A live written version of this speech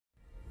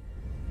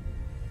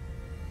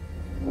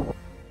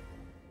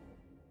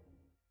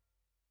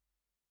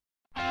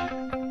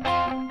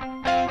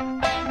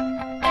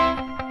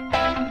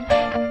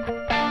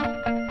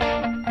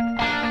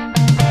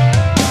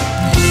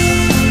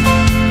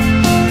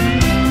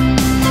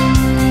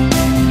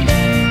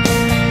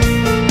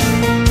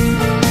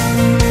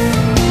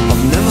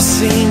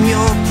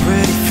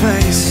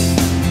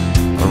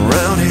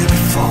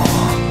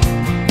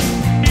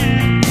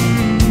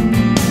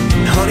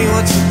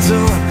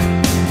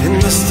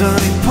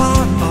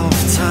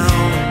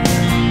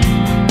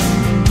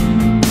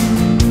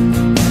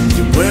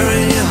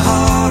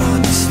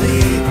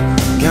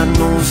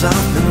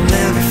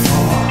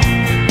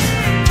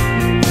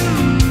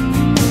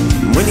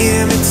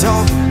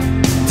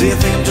Do you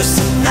think I'm just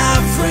an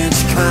average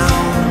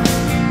clown?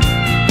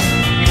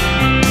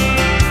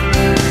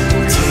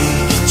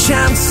 Take a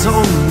chance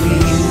on me,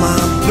 my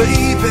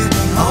baby.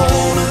 I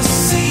wanna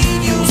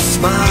see you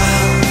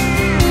smile.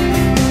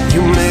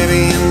 You may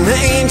be an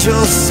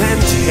angel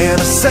sent here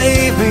to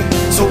save me,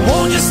 so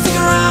won't you stick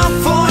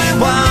around for a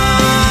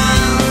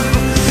while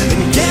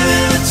and give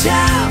me a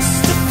chance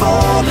to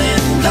fall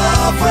in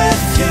love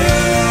with you?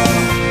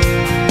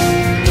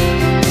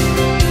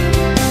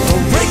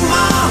 Don't break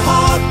my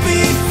heart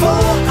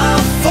before I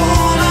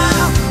fall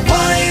out.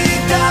 What you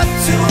got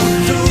to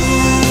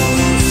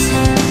lose?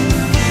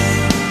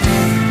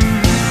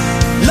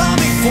 Love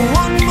me for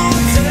one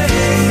more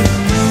day.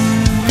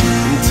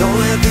 Don't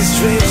let these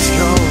dreams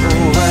go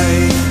away.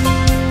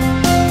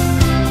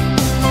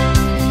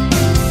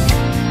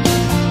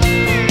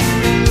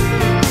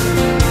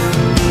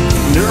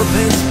 Mirror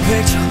paints a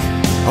picture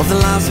of the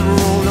lies that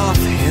rolled off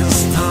his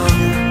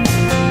tongue,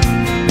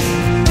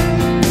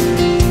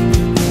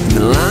 and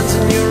the lines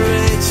in your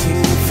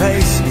aging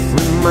face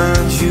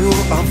remind you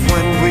of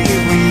when we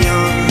were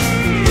young.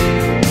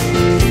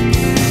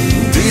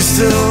 Do you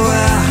still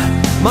wear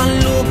my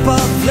loop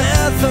of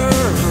leather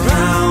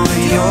around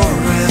your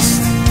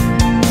wrist?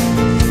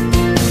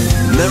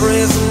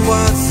 Memories and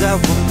words that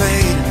were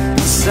made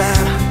and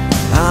said,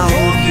 I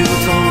hope you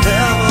don't